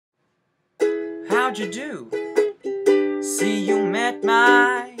how'd you do? See, you met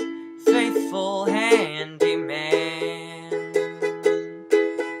my faithful handyman.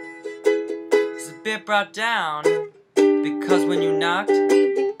 He's a bit brought down, because when you knocked,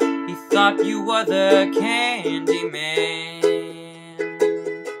 he thought you were the candy man.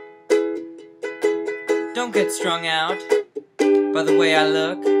 Don't get strung out by the way I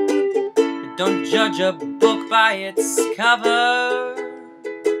look. Don't judge a book by its cover.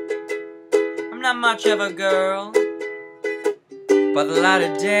 I'm not much of a girl by the light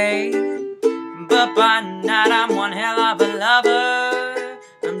of day, but by night I'm one hell of a lover.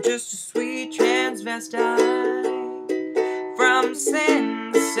 I'm just a sweet transvestite from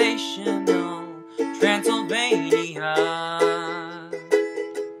sensational Transylvania.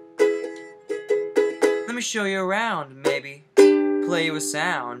 Let me show you around, maybe play you a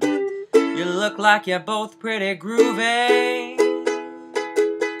sound. You look like you're both pretty groovy.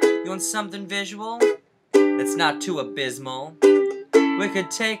 You want something visual that's not too abysmal? We could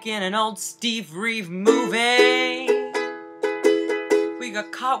take in an old Steve Reeve movie. We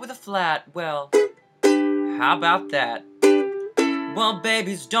got caught with a flat, well, how about that? Well,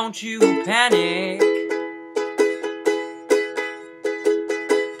 babies, don't you panic.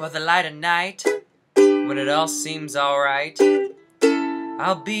 By the light of night, when it all seems alright,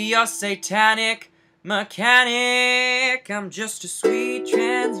 I'll be your satanic mechanic. I'm just a sweet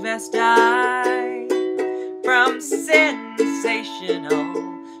transvestite from sensational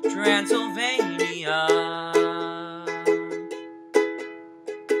Transylvania.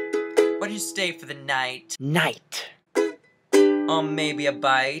 Why don't you stay for the night? Night. Or maybe a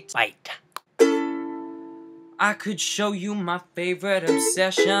bite? Bite. I could show you my favorite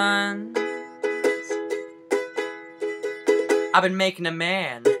obsessions. I've been making a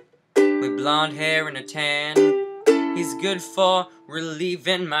man with blonde hair and a tan. He's good for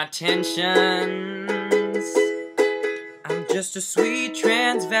relieving my tensions. I'm just a sweet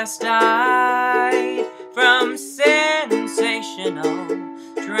transvestite from sensational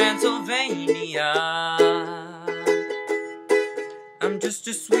Transylvania. I'm just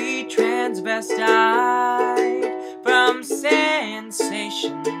a sweet transvestite from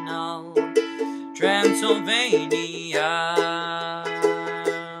sensational Transylvania.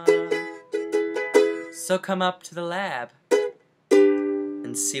 So come up to the lab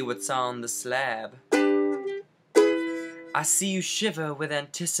and see what's on the slab. I see you shiver with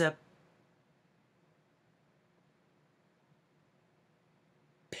anticipation.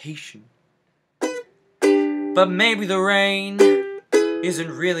 But maybe the rain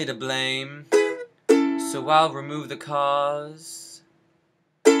isn't really to blame, so I'll remove the cause,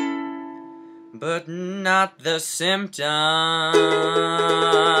 but not the symptom.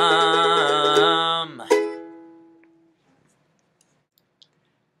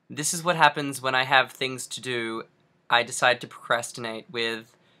 This is what happens when I have things to do. I decide to procrastinate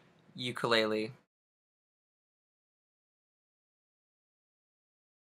with ukulele.